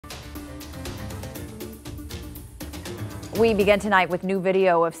We begin tonight with new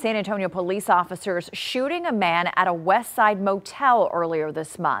video of San Antonio police officers shooting a man at a West Side motel earlier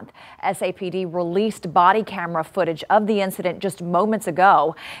this month. SAPD released body camera footage of the incident just moments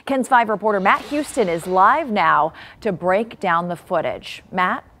ago. KENS 5 reporter Matt Houston is live now to break down the footage.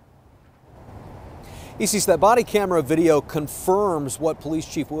 Matt? That body camera video confirms what Police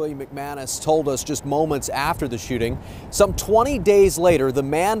Chief William McManus told us just moments after the shooting. Some 20 days later, the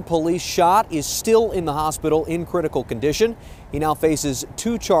man police shot is still in the hospital in critical condition. He now faces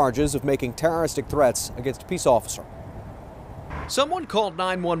 2 charges of making terroristic threats against a peace officer. Someone called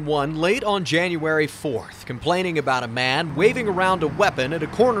 911 late on January 4th, complaining about a man waving around a weapon at a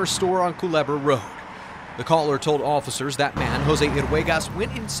corner store on Culebra Road. The caller told officers that man, Jose Irwegas,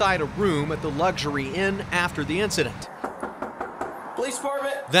 went inside a room at the luxury inn after the incident. Police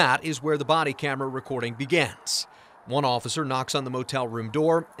department. That is where the body camera recording begins. One officer knocks on the motel room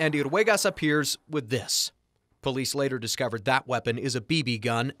door, and Irwegas appears with this. Police later discovered that weapon is a BB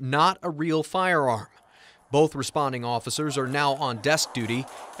gun, not a real firearm. Both responding officers are now on desk duty,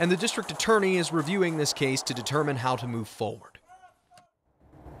 and the district attorney is reviewing this case to determine how to move forward.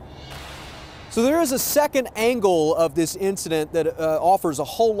 So there is a second angle of this incident that offers a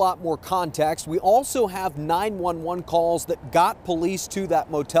whole lot more context. We also have 911 calls that got police to that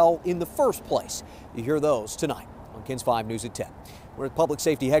motel in the first place. You hear those tonight on KENS 5 News at 10. We're at Public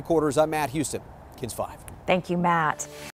Safety Headquarters. I'm Matt Houston, KENS 5. Thank you, Matt.